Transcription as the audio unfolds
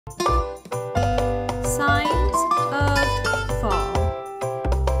Signs of fall.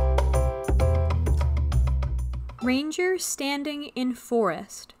 Ranger standing in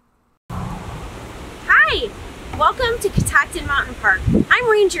forest. Hi! Welcome to Catoctin Mountain Park. I'm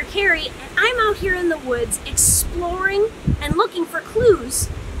Ranger Carrie, and I'm out here in the woods exploring and looking for clues,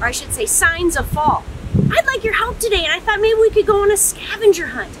 or I should say signs of fall. I'd like your help today, and I thought maybe we could go on a scavenger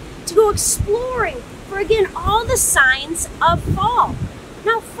hunt to go exploring for, again, all the signs of fall.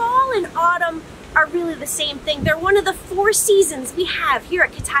 Now, fall and autumn are really the same thing. They're one of the 4 seasons we have here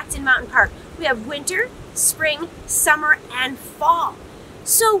at Catoctin Mountain Park. We have winter, spring, summer, and fall.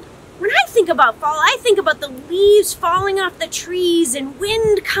 So when I think about fall, I think about the leaves falling off the trees and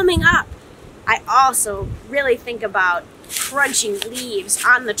wind coming up. I also really think about crunching leaves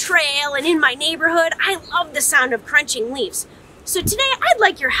on the trail and in my neighborhood. I love the sound of crunching leaves. So today I'd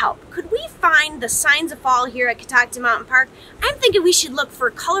like your help. Could we find the signs of fall here at Catoctin Mountain Park? I'm thinking we should look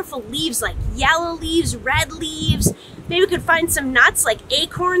for colorful leaves like yellow leaves, red leaves. Maybe we could find some nuts like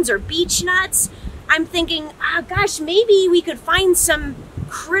acorns or beech nuts. I'm thinking, gosh, maybe we could find some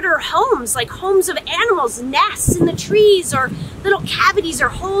critter homes, like homes of animals, nests in the trees, or little cavities or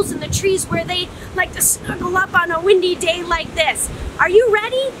holes in the trees where they like to snuggle up on a windy day like this. Are you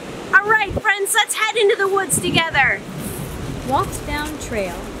ready? All right, friends, let's head into the woods together. Walks down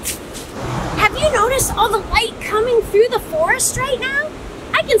trail. Have you noticed all the light coming through the forest right now?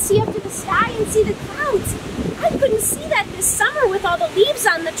 I can see up to the sky and see the clouds. I couldn't see that this summer with all the leaves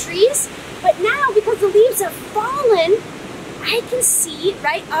on the trees, but now because the leaves have fallen, I can see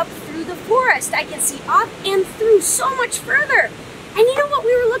right up through the forest. I can see up and through so much further. And you know what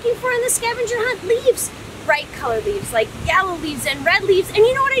we were looking for in the scavenger hunt? Leaves. Bright colored leaves, like yellow leaves and red leaves. And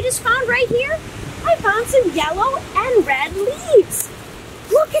you know what I just found right here? I found some yellow and red leaves.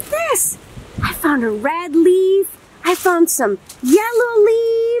 Look at this. I found a red leaf. I found some yellow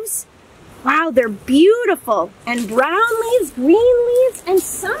leaves. Wow, they're beautiful. And brown leaves, green leaves, and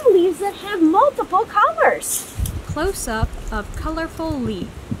some leaves that have multiple colors. Close-up of colorful leaf.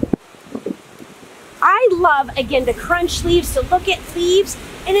 I love, again, to crunch leaves, to look at leaves,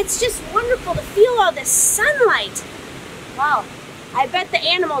 and it's just wonderful to feel all this sunlight. Wow, I bet the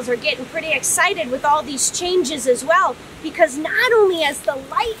animals are getting pretty excited with all these changes as well, because not only has the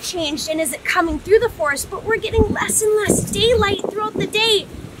light changed and is it coming through the forest, but we're getting less and less daylight throughout the day.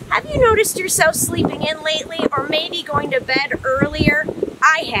 Have you noticed yourself sleeping in lately, or maybe going to bed earlier?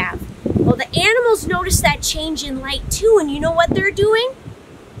 I have. Well, the animals notice that change in light too, and you know what they're doing?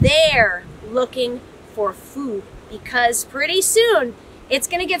 They're looking for food, because pretty soon it's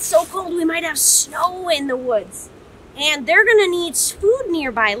gonna get so cold we might have snow in the woods. And they're gonna need food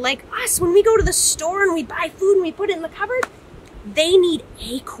nearby, like us. When we go to the store and we buy food and we put it in the cupboard, they need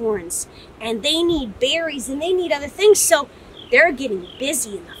acorns, and they need berries, and they need other things. So they're getting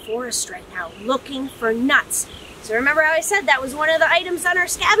busy in the forest right now, looking for nuts. So remember how I said that was one of the items on our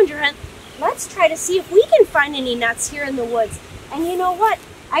scavenger hunt? Let's try to see if we can find any nuts here in the woods. And you know what?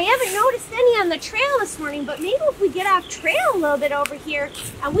 I haven't noticed any on the trail this morning, but maybe if we get off trail a little bit over here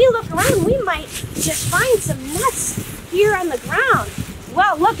and we look around, we might just find some nuts here on the ground.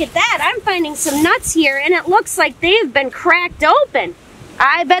 Well, look at that. I'm finding some nuts here, and it looks like they've been cracked open.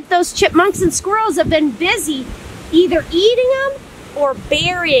 I bet those chipmunks and squirrels have been busy either eating them or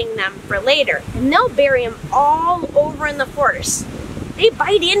burying them for later. And they'll bury them all over in the forest. They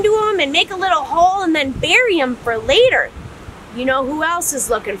bite into them and make a little hole and then bury them for later. You know who else is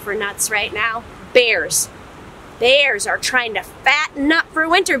looking for nuts right now? Bears. Bears are trying to fatten up for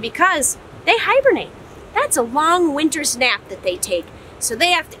winter because they hibernate. That's a long winter's nap that they take. So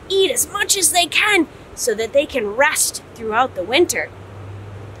they have to eat as much as they can so that they can rest throughout the winter.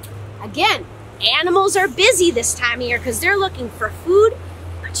 Again, animals are busy this time of year because they're looking for food.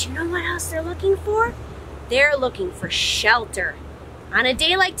 But you know what else they're looking for? They're looking for shelter. On a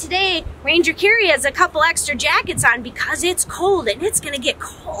day like today, Ranger Carrie has a couple extra jackets on because it's cold, and it's going to get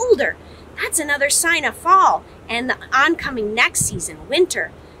colder. That's another sign of fall and the oncoming next season,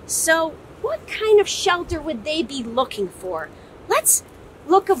 winter. So what kind of shelter would they be looking for? Let's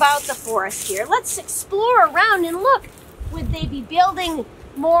look about the forest here. Let's explore around and look. Would they be building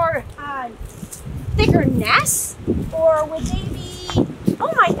more thicker nests? Or would they be,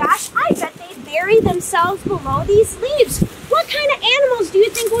 oh my gosh, I bet they'd bury themselves below these leaves. What kind of animals do you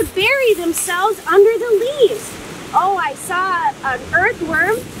think would bury themselves under the leaves? Oh, I saw an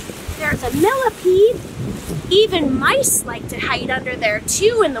earthworm. There's a millipede. Even mice like to hide under there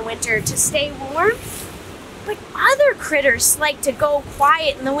too in the winter to stay warm. But other critters like to go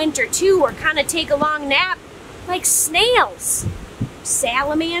quiet in the winter too, or kind of take a long nap, like snails,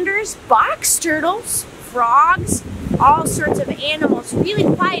 salamanders, box turtles, frogs, all sorts of animals really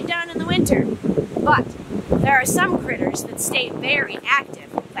quiet down in the winter. But there are some critters that stay very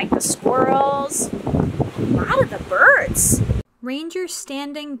active, like the squirrels, and a lot of the birds. Ranger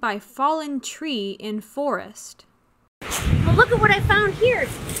standing by fallen tree in forest. Well, look at what I found here.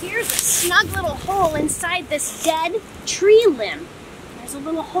 Here's a snug little hole inside this dead tree limb. There's a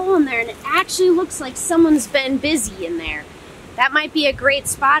little hole in there, and it actually looks like someone's been busy in there. That might be a great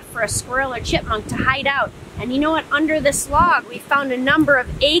spot for a squirrel or chipmunk to hide out. And you know what? Under this log, we found a number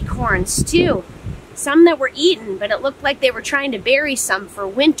of acorns, too. Some that were eaten, but it looked like they were trying to bury some for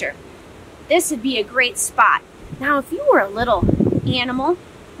winter. This would be a great spot. Now, if you were a little animal,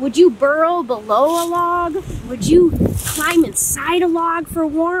 would you burrow below a log? Would you climb inside a log for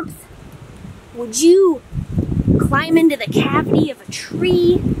warmth? Would you climb into the cavity of a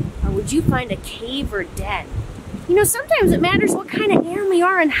tree? Or would you find a cave or den? You know, sometimes it matters what kind of animal you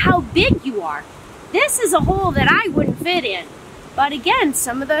are and how big you are. This is a hole that I wouldn't fit in. But again,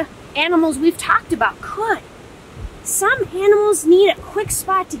 some of the animals we've talked about could. Some animals need a quick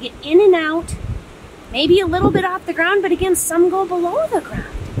spot to get in and out, maybe a little bit off the ground, but again, some go below the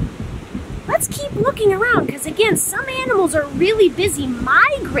ground. Let's keep looking around, because again, some animals are really busy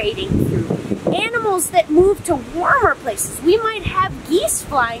migrating through. Animals that move to warmer places. We might have geese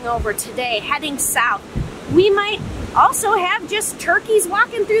flying over today, heading south. We might also have just turkeys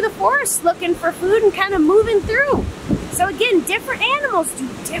walking through the forest looking for food and kind of moving through. So again, different animals do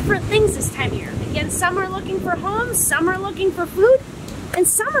different things this time of year. Again, some are looking for homes, some are looking for food, and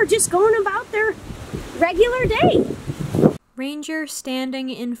some are just going about their regular day. Ranger standing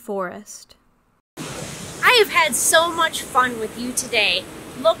in forest. I have had so much fun with you today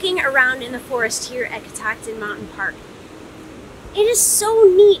looking around in the forest here at Catoctin Mountain Park. It is so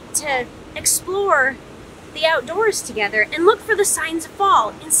neat to explore the outdoors together and look for the signs of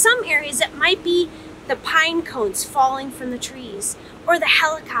fall. In some areas it might be the pine cones falling from the trees or the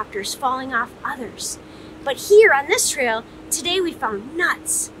helicopters falling off others. But here on this trail, today we found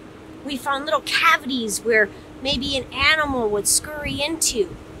nuts. We found little cavities where maybe an animal would scurry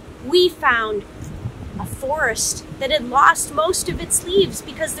into. We found a forest that had lost most of its leaves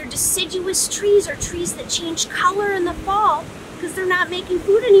because they're deciduous trees, or trees that change color in the fall because they're not making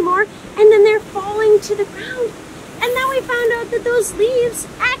food anymore, and then they're falling to the ground. And now we found out that those leaves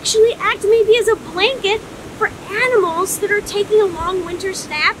actually act maybe as a blanket for animals that are taking a long winter's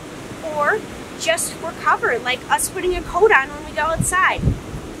nap or just for cover, like us putting a coat on when we go outside.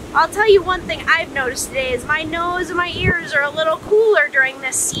 I'll tell you one thing I've noticed today is my nose and my ears are a little cooler during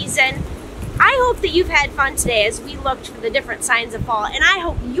this season. I hope that you've had fun today as we looked for the different signs of fall, and I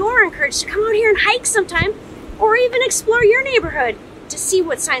hope you're encouraged to come out here and hike sometime, or even explore your neighborhood to see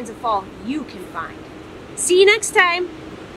what signs of fall you can find. See you next time.